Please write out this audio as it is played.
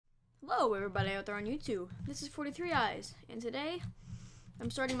Hello everybody out there on YouTube, this is 43 Eyes, and today I'm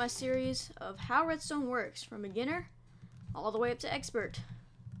starting my series of how redstone works from beginner all the way up to expert.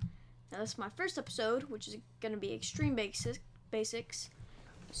 Now this is my first episode, which is going to be extreme basics,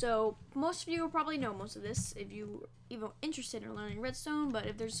 so most of you will probably know most of this if you're even interested in learning redstone, but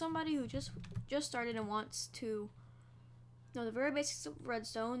if there's somebody who just started and wants to know the very basics of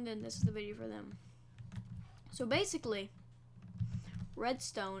redstone, then this is the video for them. So basically,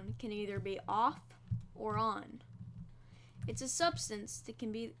 redstone can either be off or on. It's a substance that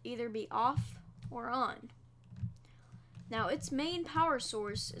can either be off or on. Now, its main power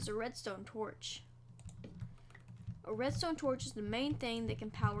source is a redstone torch. A redstone torch is the main thing that can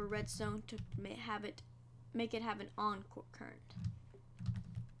power redstone to make it have an on current.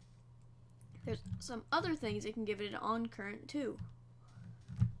 There's some other things that can give it an on current too,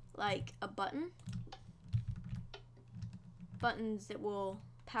 like a buttons that will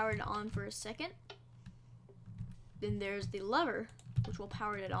power it on for a second. Then there's the lever, which will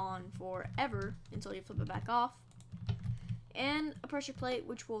power it on forever until you flip it back off. And a pressure plate,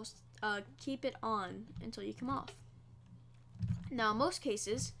 which will keep it on until you come off. Now, in most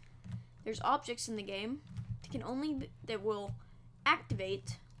cases, there's objects in the game that will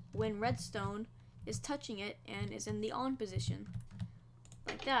activate when redstone is touching it and is in the on position.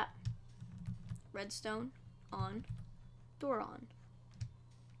 Like that. Redstone on. Door on.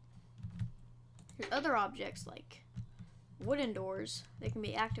 There's other objects like wooden doors. They can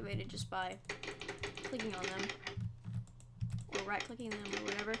be activated just by clicking on them or right clicking them or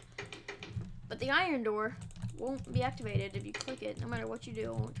whatever. But the iron door won't be activated if you click it. No matter what you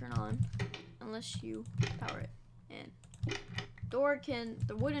do, it won't turn on unless you power it. And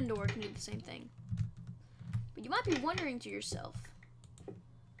the wooden door can do the same thing. But you might be wondering to yourself,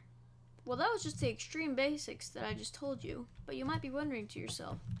 well, that was just the extreme basics that I just told you, but you might be wondering to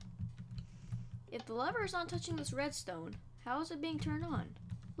yourself, if the lever is not touching this redstone, how is it being turned on?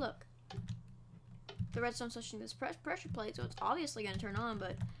 Look, the redstone's touching this pressure plate, so it's obviously going to turn on,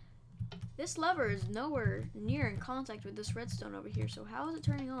 but this lever is nowhere near in contact with this redstone over here, so how is it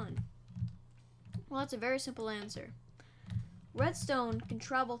turning on? Well, that's a very simple answer. Redstone can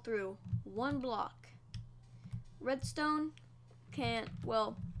travel through one block. Redstone can't,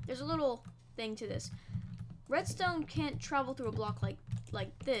 well, there's a little thing to this. Redstone can't travel through a block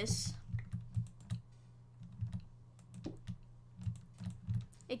like this.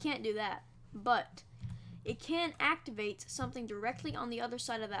 It can't do that, but it can activate something directly on the other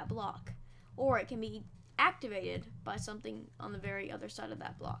side of that block, or it can be activated by something on the very other side of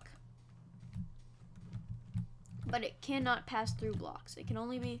that block. But it cannot pass through blocks. It can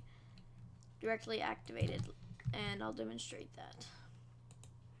only be directly activated, and I'll demonstrate that.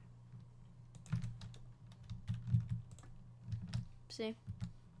 See?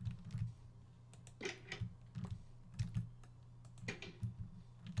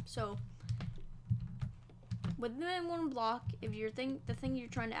 So, within one block, if the thing you're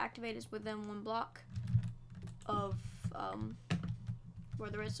trying to activate is within one block of where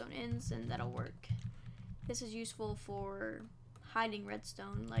the redstone ends, then that'll work. This is useful for hiding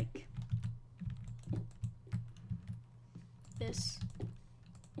redstone, like this.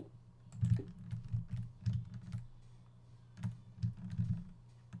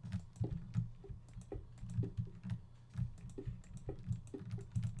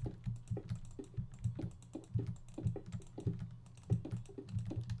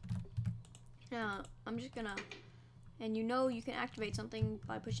 Now, I'm just gonna, and you know you can activate something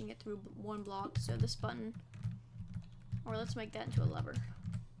by pushing it through one block, so this button, or let's make that into a lever.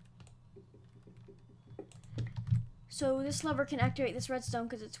 So this lever can activate this redstone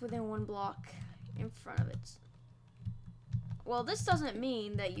because it's within one block in front of it. Well, this doesn't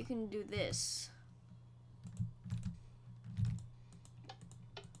mean that you can do this.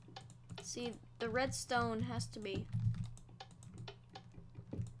 See, the redstone has to be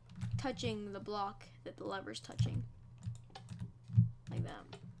touching the block that the lever's touching. Like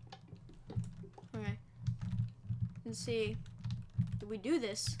that. Okay. And see, if we do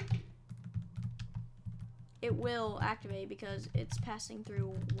this, it will activate because it's passing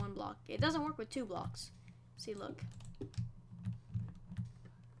through one block. It doesn't work with two blocks. See, look.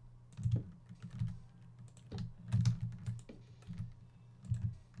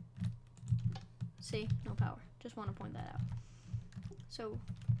 See, no power. Just want to point that out. So,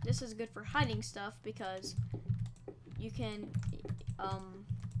 this is good for hiding stuff because you can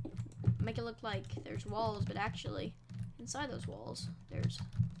make it look like there's walls, but actually inside those walls there's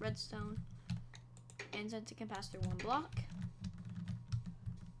redstone, and since it can pass through one block,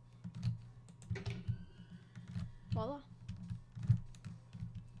 voila.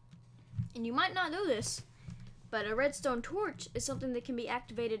 And you might not know this, but a redstone torch is something that can be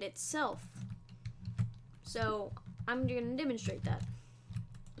activated itself. So I'm going to demonstrate that.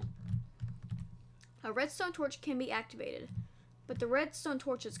 A redstone torch can be activated, but the redstone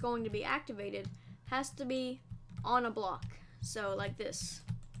torch that's going to be activated has to be on a block. So like this.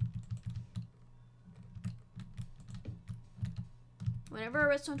 Whenever a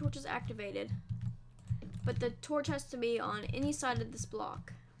redstone torch is activated, but the torch has to be on any side of this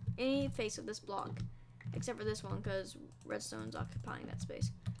block, any face of this block, except for this one because redstone's occupying that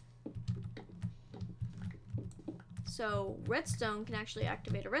space. So redstone can actually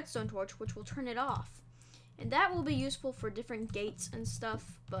activate a redstone torch, which will turn it off. And that will be useful for different gates and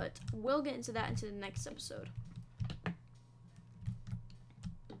stuff, but we'll get into that into the next episode.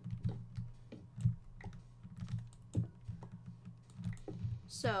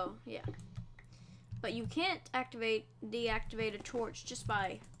 So, yeah. But you can't deactivate a torch just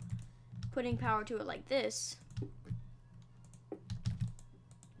by putting power to it like this.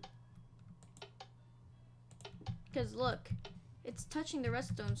 Because look, it's touching the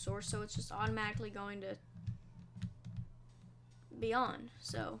redstone source, so it's just automatically going to be on.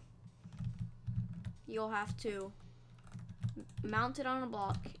 So you'll have to mount it on a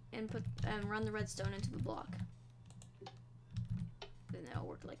block and run the redstone into the block. Then that'll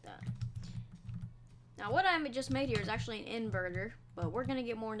work like that. Now what I just made here is actually an inverter, but we're gonna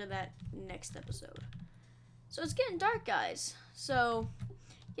get more into that next episode. So it's getting dark, guys. So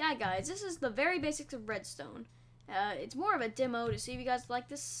yeah, guys, this is the very basics of redstone. It's more of a demo to see if you guys like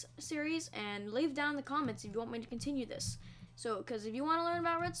this series, and leave down in the comments if you want me to continue this. So, because if you want to learn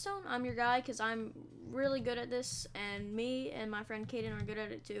about redstone, I'm your guy, because I'm really good at this, and me and my friend Kaden are good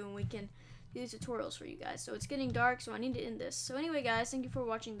at it too, and we can do these tutorials for you guys. So it's getting dark, so I need to end this. So anyway, guys, thank you for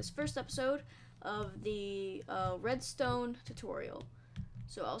watching this first episode of the redstone tutorial.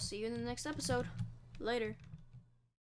 So I'll see you in the next episode. Later.